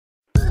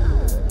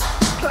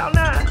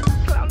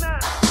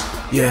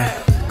Yeah.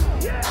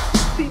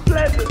 See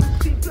Plezya,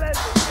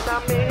 and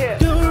I'm in here.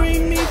 Do re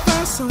mi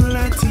fa sol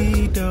la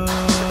ti do.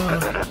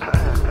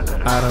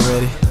 Alright, I'm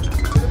ready.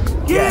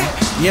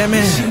 Yeah,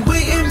 man. She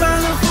waiting by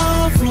the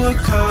phone for a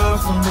call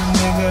from the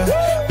nigga.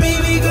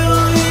 Baby, go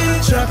ahead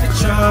and drop the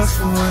charts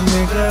for a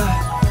nigga.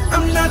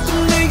 I'm not the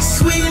make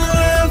sweet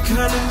love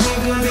kind of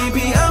nigga.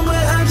 Baby, I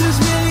just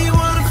really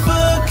wanna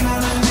fuck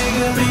kind of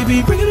nigga. Baby,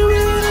 bring it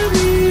around to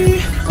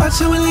me. Watch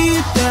how we lay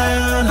it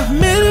down. I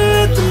met her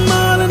at the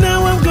mall and now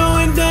I'm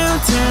going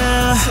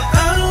downtown. So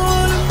I don't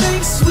wanna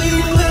make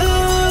sweet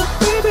love,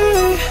 baby.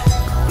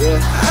 Yeah,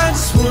 I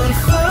just wanna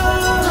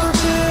fuck,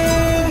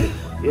 babe.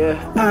 Yeah,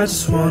 I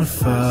just wanna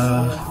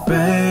fuck,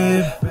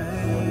 babe.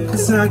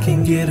 Cause I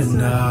can't get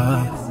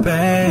enough,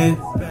 babe.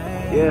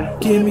 yeah.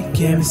 Give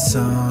me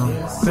some,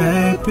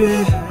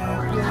 baby.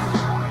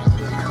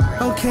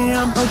 Okay,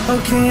 I'm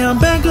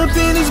back up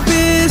in this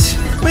bitch,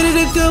 ready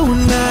to go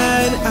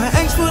tonight. I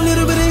asked for a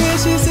little bit of hair,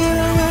 she said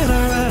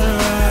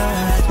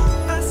alright.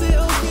 I said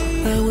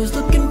okay. I was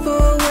looking for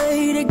a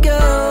way to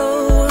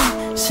go.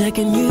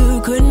 Second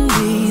you couldn't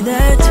be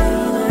that.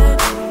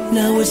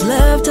 Now what's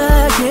left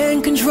I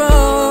can't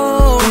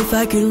control. If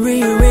I can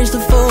rearrange the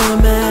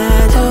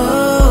format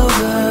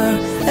over.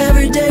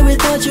 Every day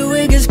without you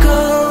it gets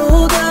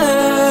colder.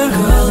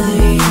 Girl,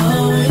 they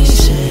always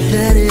said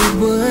that it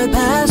would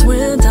pass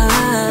with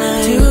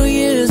time. 2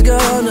 years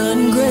gone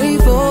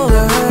ungrateful.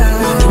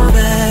 Looking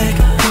back,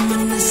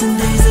 reminiscing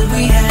days that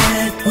we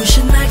had.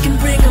 Wishing I can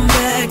bring them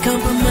back,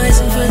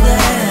 compromising for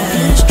that.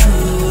 It's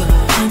true,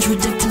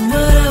 contradicting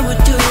what I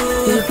would do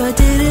if I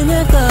didn't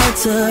have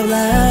thoughts of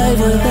life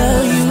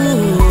without you.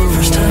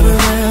 First time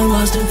around,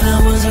 lost and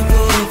found was a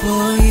goal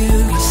for you.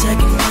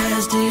 Second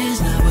best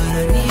is not what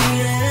I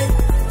needed.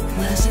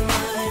 Last in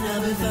line,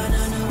 I'll be fine,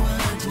 I know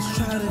I just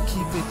Try to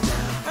keep it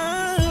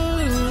down.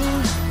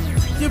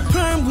 Your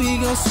prime, we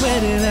gon'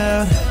 sweat it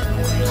out.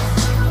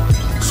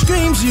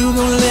 Screams, you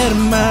gon' let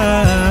them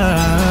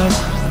out.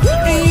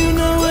 And you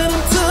know what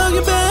I'm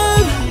talking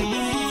about.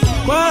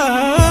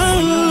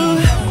 Wow.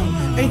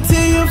 Hey,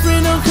 tell your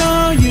friend don't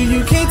call you.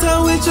 You can't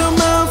talk with your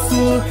mouth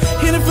full.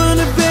 Hit it from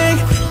the back.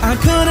 I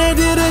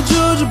connected a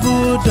Georgia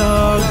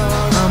Bulldog.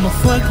 I'm a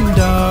fucking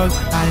dog.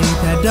 I eat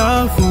that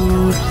dog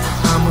food.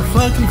 I'm a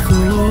fucking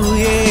fool,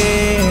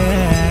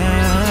 yeah.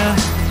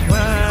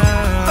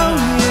 Oh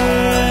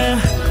yeah,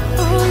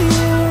 oh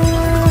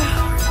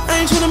yeah. I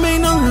ain't tryna make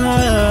no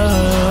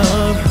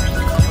love,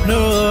 no.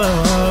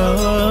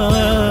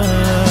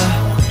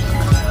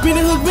 Bring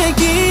the hook back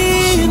in.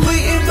 She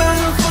waiting by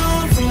her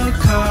phone for a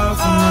call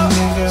from a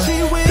nigga.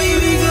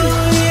 Baby, go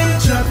ahead and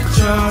drop the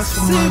charts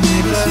for my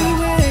nigga.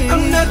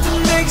 I'm not the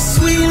next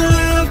sweet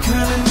love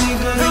kind of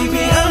nigga.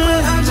 Baby,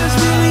 I just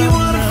really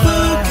wanna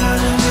fuck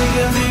kind of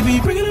nigga. Baby,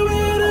 bring it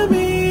around to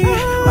me.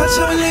 Watch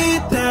how we lay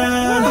it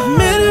down. I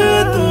met her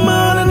at the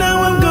mall and now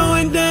I'm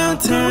going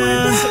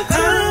downtown. So I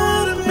don't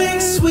wanna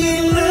make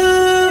sweet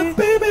love,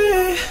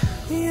 baby.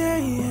 Yeah.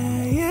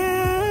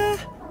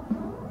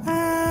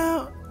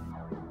 Ow.